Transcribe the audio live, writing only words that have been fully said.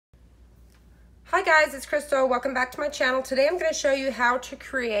Hi guys, it's Crystal. Welcome back to my channel. Today I'm going to show you how to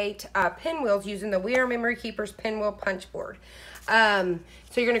create pinwheels using the We Are Memory Keepers pinwheel punch board. So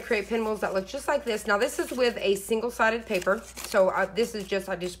you're going to create pinwheels that look just like this. Now this is with a single-sided paper. So I just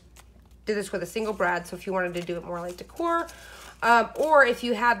did this with a single brad. So if you wanted to do it more like decor, or if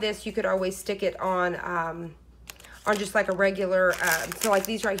you had this, you could always stick it on just like a regular, so like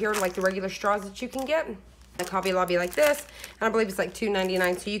these right here, like the regular straws that you can get. Like Hobby Lobby like this, and I believe it's like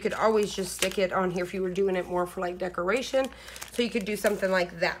 $2.99, so you could always just stick it on here if you were doing it more for like decoration. So you could do something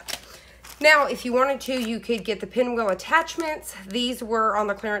like that. Now if you wanted to, you could get the pinwheel attachments. These were on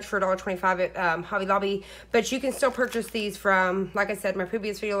the clearance for $1.25 at Hobby Lobby, but you can still purchase these from, like I said in my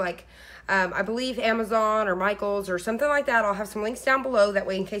previous video, like I believe Amazon or Michael's or something like that. I'll have some links down below, that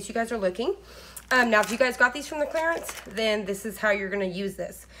way in case you guys are looking. Now, if you guys got these from the clearance, then this is how you're going to use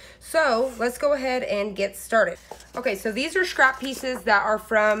this. So let's go ahead and get started. Okay, so these are scrap pieces that are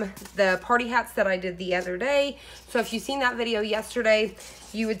from the party hats that I did the other day. So if you've seen that video yesterday,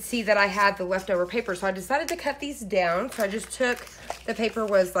 you would see that I had the leftover paper. So I decided to cut these down. So I just took, the paper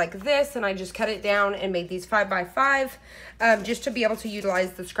was like this, and I just cut it down and made these 5x5 just to be able to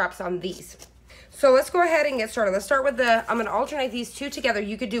utilize the scraps on these. So let's go ahead and get started. Let's start with I'm going to alternate these two together.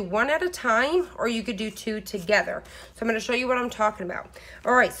 You could do one at a time, or you could do two together. So I'm going to show you what I'm talking about.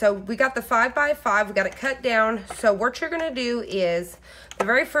 All right, so we got the 5x5. We got it cut down. So what you're going to do is, the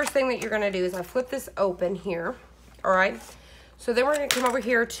very first thing that you're going to do is I flip this open here. All right. So then we're going to come over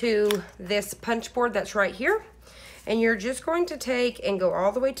here to this punch board that's right here. And you're just going to take and go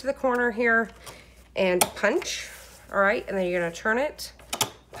all the way to the corner here and punch. All right. And then you're going to turn it,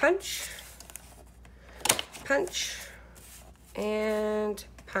 punch, punch, and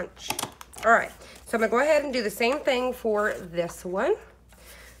punch. All right, so I'm gonna go ahead and do the same thing for this one.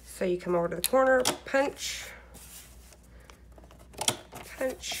 So you come over to the corner, punch,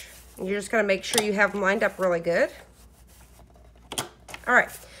 punch, and you're just gonna make sure you have them lined up really good. All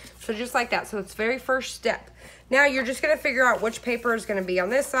right, so just like that. So it's the very first step. Now you're just gonna figure out which paper is gonna be on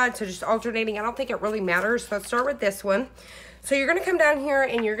this side, so just alternating. I don't think it really matters, so let's start with this one. So you're gonna come down here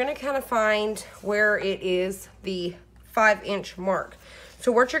and you're gonna kind of find where it is the 5-inch mark.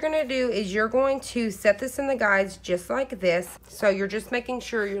 So what you're gonna do is you're going to set this in the guides just like this. So you're just making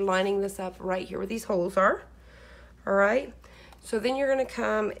sure you're lining this up right here where these holes are. All right. So then you're gonna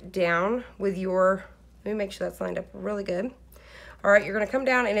come down with your, let me make sure that's lined up really good. All right, you're gonna come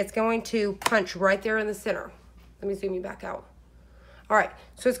down and it's going to punch right there in the center. Let me zoom you back out. All right,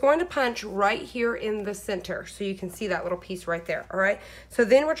 so it's going to punch right here in the center, so you can see that little piece right there. All right, so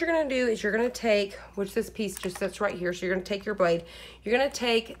then what you're gonna do is you're gonna take, which this piece just sits right here, so you're gonna take your blade, you're gonna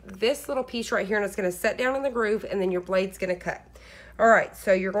take this little piece right here and it's gonna set down in the groove, and then your blade's gonna cut. All right,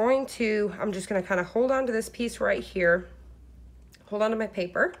 so you're going to, I'm just gonna kind of hold on to this piece right here, hold on to my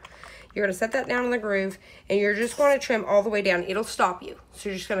paper. You're gonna set that down in the groove, and you're just gonna trim all the way down. It'll stop you, so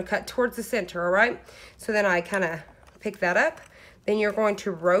you're just gonna cut towards the center. All right, so then I kind of pick that up. Then you're going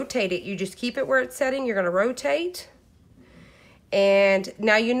to rotate it. You just keep it where it's setting. You're going to rotate. And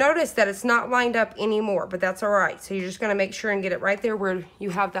now you notice that it's not lined up anymore, but that's all right. So you're just going to make sure and get it right there where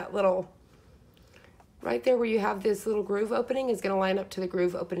you have that little, right there where you have this little groove opening is going to line up to the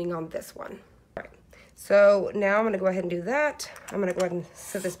groove opening on this one. All right. So now I'm going to go ahead and do that. I'm going to go ahead and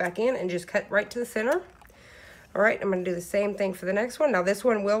set this back in and just cut right to the center. All right. I'm going to do the same thing for the next one. Now this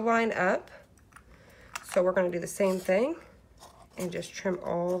one will line up. So we're going to do the same thing. And just trim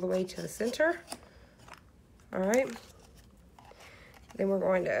all the way to the center. All right. Then we're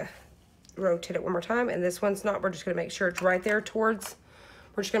going to rotate it one more time. And this one's not, we're just gonna make sure it's right there towards,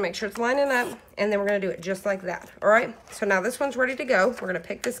 we're just gonna make sure it's lining up. And then we're gonna do it just like that. All right. So now this one's ready to go. We're gonna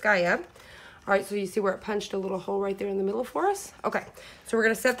pick this guy up. All right, so you see where it punched a little hole right there in the middle for us? Okay, so we're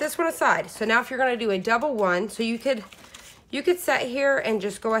gonna set this one aside. So now if you're gonna do a double one, so you could set here and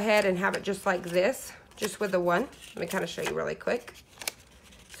just go ahead and have it just like this. Just with the one. Let me kind of show you really quick.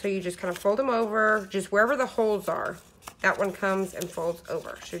 So you just kind of fold them over, just wherever the holes are. That one comes and folds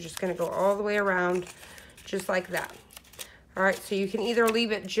over. So you're just going to go all the way around, just like that. All right, so you can either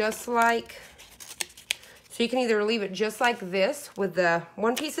leave it just like, this with the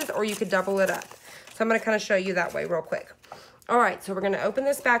one pieces, or you could double it up. So I'm going to kind of show you that way real quick. All right, so we're going to open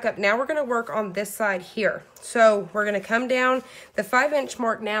this back up. Now we're going to work on this side here. So we're going to come down. The 5-inch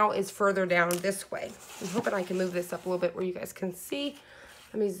mark now is further down this way. I'm hoping I can move this up a little bit where you guys can see.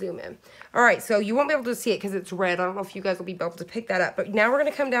 Let me zoom in. All right, so you won't be able to see it because it's red. I don't know if you guys will be able to pick that up. But now we're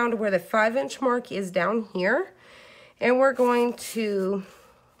going to come down to where the 5-inch mark is down here. And we're going to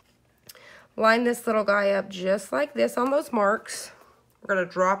line this little guy up just like this on those marks. We're going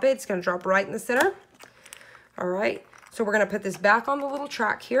to drop it. It's going to drop right in the center. All right. So we're going to put this back on the little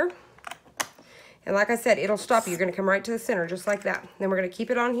track here. And like I said, it'll stop you. You're gonna come right to the center, just like that. Then we're gonna keep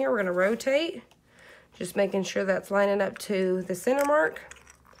it on here. We're gonna rotate, just making sure that's lining up to the center mark.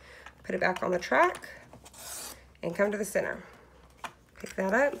 Put it back on the track and come to the center. Pick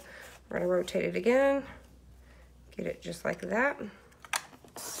that up. We're gonna rotate it again. Get it just like that.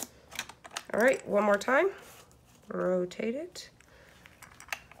 All right, one more time. Rotate it.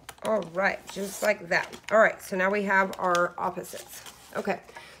 All right, just like that. All right, so now we have our opposites. Okay,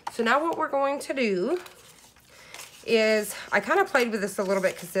 so now what we're going to do is, I kind of played with this a little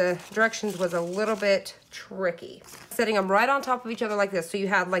bit because the directions was a little bit tricky. Setting them right on top of each other like this. So you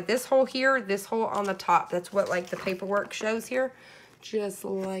have like this hole here, this hole on the top. That's what like the paperwork shows here. Just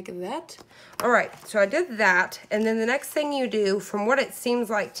like that. All right, so I did that. And then the next thing you do, from what it seems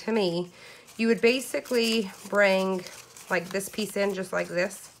like to me, you would basically bring like this piece in just like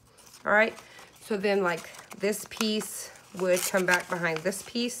this. All right, so then like this piece would come back behind this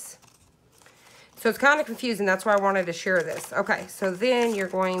piece. So it's kind of confusing. That's why I wanted to share this. Okay, so then you're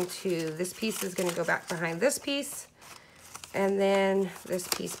going to, this piece is going to go back behind this piece, and then this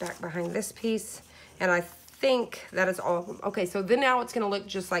piece back behind this piece. And I think that is all of them. Okay, so then now it's going to look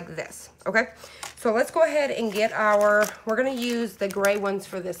just like this. Okay, so let's go ahead and get our, we're going to use the gray ones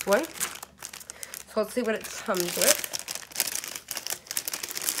for this one. So let's see what it comes with.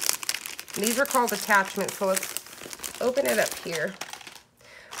 These are called attachments, so let's open it up here.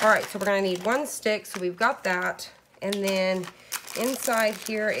 All right, so we're gonna need one stick, so we've got that. And then inside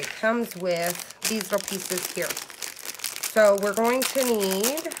here, it comes with these little pieces here. So we're going to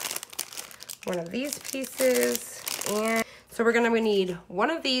need one of these pieces, and so we're gonna need one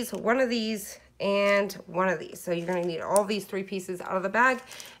of these, and one of these. So you're gonna need all these 3 pieces out of the bag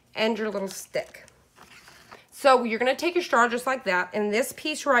and your little stick. So you're going to take your straw just like that, and this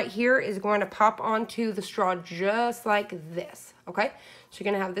piece right here is going to pop onto the straw just like this, okay? So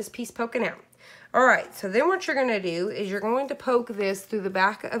you're going to have this piece poking out. All right, so then what you're going to do is you're going to poke this through the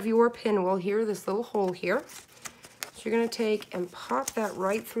back of your pinwheel here, this little hole here. So you're going to take and pop that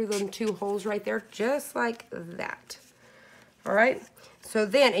right through them 2 holes right there, just like that. All right, so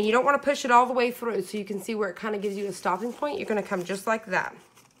then, and you don't want to push it all the way through, so you can see where it kind of gives you a stopping point. You're going to come just like that.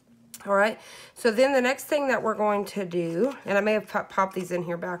 All right, so then the next thing that we're going to do, and I may have popped these in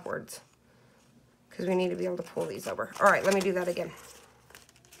here backwards because we need to be able to pull these over. All right, let me do that again.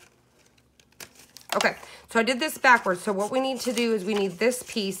 Okay, so I did this backwards. So what we need to do is we need this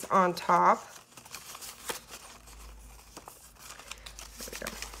piece on top. There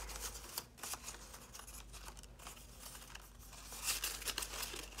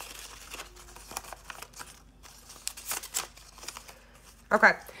we go.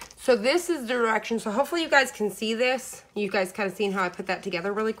 Okay. So this is the direction. So hopefully you guys can see this. You guys kind of seen how I put that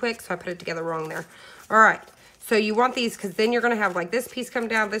together really quick. So I put it together wrong there. All right. So you want these because then you're going to have like this piece come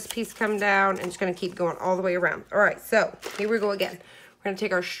down, this piece come down, and it's going to keep going all the way around. All right. So here we go again. We're going to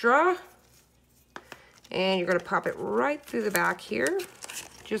take our straw and you're going to pop it right through the back here,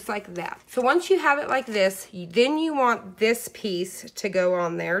 just like that. So once you have it like this, then you want this piece to go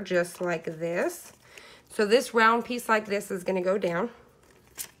on there just like this. So this round piece like this is going to go down.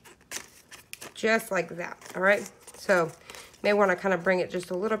 Just like that, all right? So you may want to kind of bring it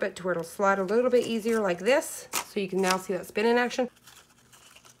just a little bit to where it'll slide a little bit easier like this. So you can now see that spin in action.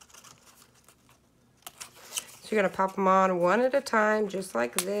 So you're going to pop them on one at a time, just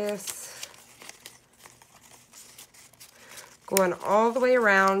like this. Going all the way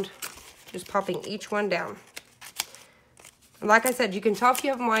around, just popping each one down. And like I said, you can tell if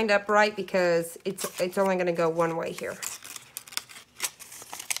you have them lined up right because it's only going to go one way here.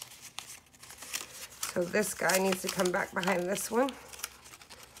 So this guy needs to come back behind this one.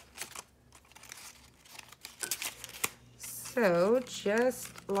 So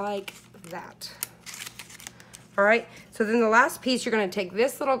just like that. All right, so then the last piece, you're gonna take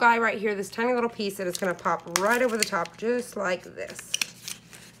this little guy right here, this tiny little piece, and it's gonna pop right over the top, just like this.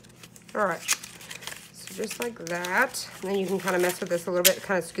 All right, so just like that. And then you can kind of mess with this a little bit,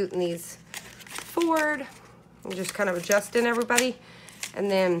 kind of scooting these forward, and just kind of adjusting everybody.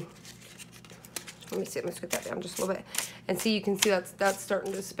 And then let me see, I'm gonna scoot that down just a little bit. And see, you can see that's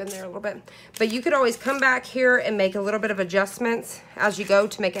starting to spin there a little bit. But you could always come back here and make a little bit of adjustments as you go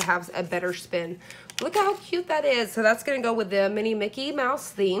to make it have a better spin. Look how cute that is. So that's gonna go with the mini Mickey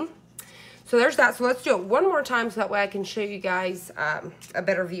Mouse theme. So there's that. So let's do it one more time so that way I can show you guys a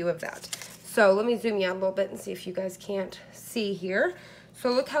better view of that. So let me zoom you out a little bit and see if you guys can't see here. So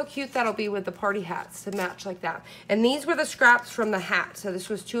look how cute that'll be with the party hats to match like that. And these were the scraps from the hat. So this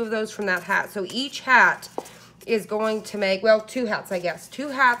was 2 of those from that hat. So each hat is going to make, well, 2 hats, I guess. 2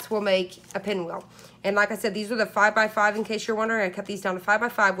 hats will make a pinwheel. And like I said, these are the 5x5 in case you're wondering. I cut these down to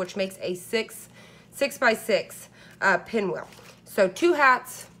 5x5, which makes a 6 6x6 pinwheel. So 2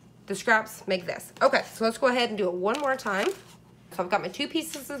 hats, the scraps make this. Okay, so let's go ahead and do it one more time. So I've got my 2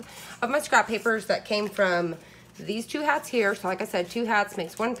 pieces of my scrap papers that came from these 2 hats here. So like I said, 2 hats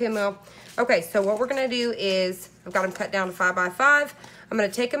makes 1 pinwheel. Okay, so what we're gonna do is, I've got them cut down to 5x5. I'm gonna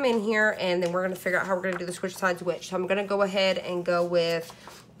take them in here and then we're gonna figure out how we're gonna do this, which side's which. So I'm gonna go ahead and go with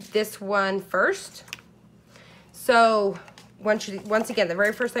this one first. So once again, the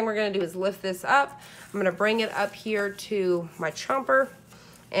very first thing we're gonna do is lift this up. I'm gonna bring it up here to my chomper,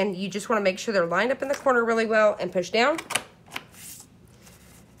 and you just wanna make sure they're lined up in the corner really well and push down.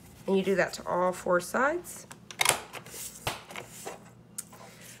 And you do that to all 4 sides.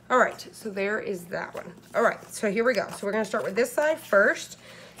 All right, so there is that one. All right, so here we go. So we're gonna start with this side first.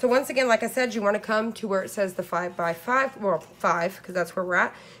 So once again, like I said, you wanna come to where it says the 5x5, well, 5, because that's where we're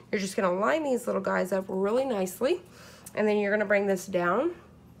at. You're just gonna line these little guys up really nicely. And then you're gonna bring this down,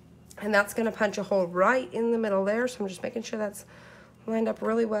 and that's gonna punch a hole right in the middle there. So I'm just making sure that's lined up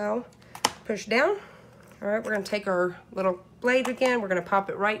really well. Push down. All right, we're gonna take our little blade again. We're gonna pop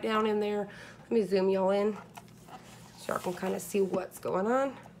it right down in there. Let me zoom y'all in so y'all can kind of see what's going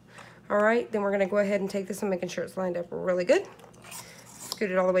on. All right, then we're gonna go ahead and take this and making sure it's lined up really good.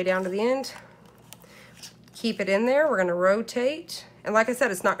 Scoot it all the way down to the end. Keep it in there. We're gonna rotate. And like I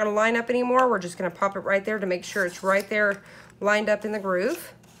said, it's not gonna line up anymore. We're just gonna pop it right there to make sure it's right there lined up in the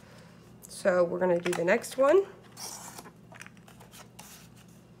groove. So we're gonna do the next one.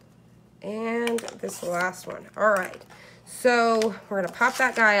 And this last one. All right, so we're gonna pop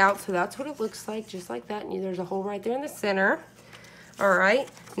that guy out. So that's what it looks like, just like that. And there's a hole right there in the center. All right,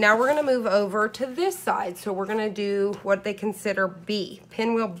 now we're gonna move over to this side. So we're gonna do what they consider B,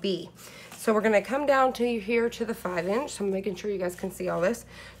 pinwheel B. So we're gonna come down to here to the 5-inch. So I'm making sure you guys can see all this.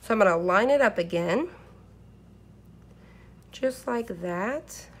 So I'm gonna line it up again, just like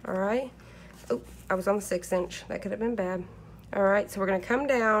that, all right. Oh, I was on the 6-inch, that could have been bad. All right, so we're gonna come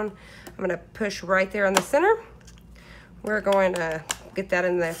down. I'm gonna push right there in the center. We're going to get that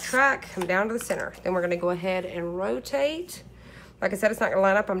in the track, come down to the center. Then we're gonna go ahead and rotate. Like I said, it's not gonna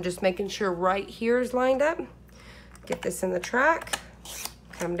line up. I'm just making sure right here is lined up. Get this in the track,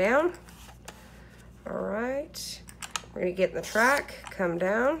 come down. All right, we're gonna get in the track, come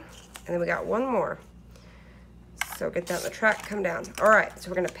down, and then we got one more. So get that in the track, come down. All right, so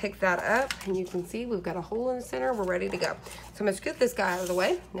we're gonna pick that up, and you can see we've got a hole in the center. We're ready to go. So I'm gonna scoot this guy out of the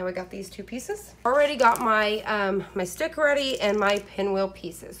way. Now we got these 2 pieces. Already got my my stick ready and my pinwheel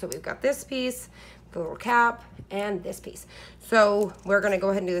pieces. So we've got this piece, the little cap, and this piece. So we're gonna go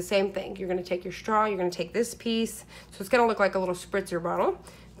ahead and do the same thing. You're gonna take your straw, you're gonna take this piece. So it's gonna look like a little spritzer bottle.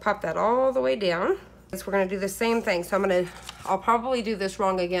 Pop that all the way down. So we're gonna do the same thing. So I'll probably do this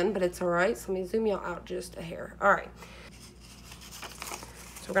wrong again, but it's all right. So let me zoom y'all out just a hair. All right.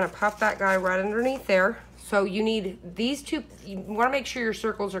 So we're gonna pop that guy right underneath there. So you need these 2, you wanna make sure your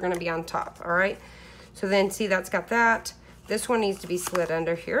circles are gonna be on top, all right? So then see, that's got that. This one needs to be slid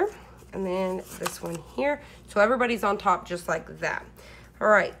under here. And then this one here. So everybody's on top just like that. All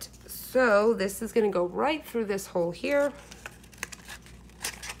right, so this is gonna go right through this hole here.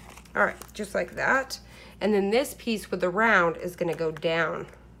 All right, just like that. And then this piece with the round is gonna go down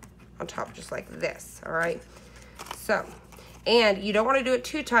on top just like this, all right? So, and you don't wanna do it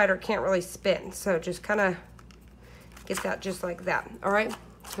too tight or it can't really spin. So just kinda get that just like that, all right?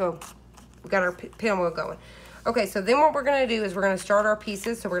 So we got our pinwheel going. Okay, so then what we're gonna do is we're gonna start our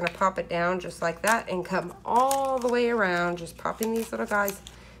pieces. So we're gonna pop it down just like that and come all the way around, just popping these little guys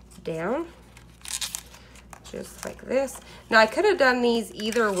down. Just like this. Now I could have done these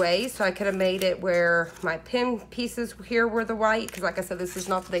either way, so I could have made it where my pin pieces here were the white, because like I said, this is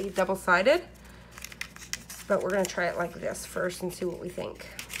not the double-sided. But we're gonna try it like this first and see what we think.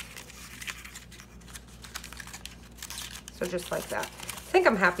 So just like that. I think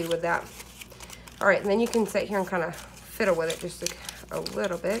I'm happy with that. All right, and then you can sit here and kind of fiddle with it just a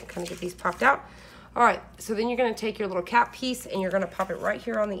little bit, kind of get these popped out. All right, so then you're gonna take your little cap piece and you're gonna pop it right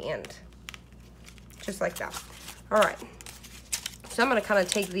here on the end. Just like that. All right. So I'm gonna kind of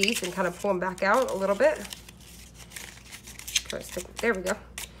take these and kind of pull them back out a little bit. There we go.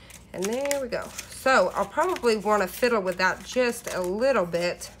 And there we go. So I'll probably want to fiddle with that just a little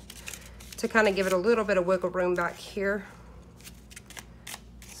bit to kind of give it a little bit of wiggle room back here.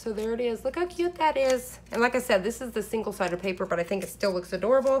 So there it is. Look how cute that is. And like I said, this is the single-sided paper, but I think it still looks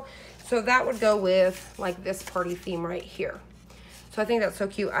adorable. So that would go with like this party theme right here. So I think that's so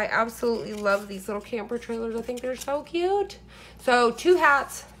cute. I absolutely love these little camper trailers. I think they're so cute. So 2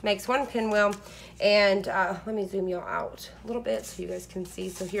 hats makes 1 pinwheel. And let me zoom y'all out a little bit so you guys can see.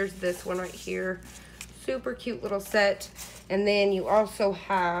 So here's this one right here. Super cute little set. And then you also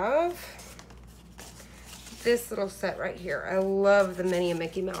have this little set right here. I love the Minnie and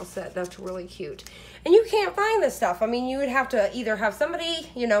Mickey Mouse set. That's really cute. And you can't find this stuff. I mean, you would have to either have somebody,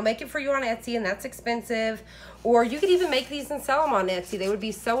 you know, make it for you on Etsy, and that's expensive, or you could even make these and sell them on Etsy. They would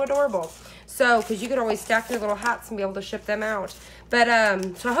be so adorable. So, because you could always stack your little hats and be able to ship them out. But,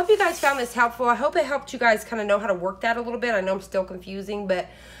 so I hope you guys found this helpful. I hope it helped you guys kind of know how to work that a little bit. I know I'm still confusing, but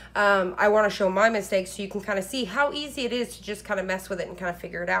I want to show my mistakes so you can kind of see how easy it is to just kind of mess with it and kind of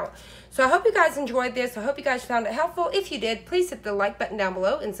figure it out. So I hope you guys enjoyed this. I hope you guys found it helpful. If you did, please hit the like button down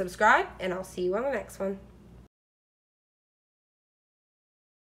below and subscribe, and I'll see you on the next one.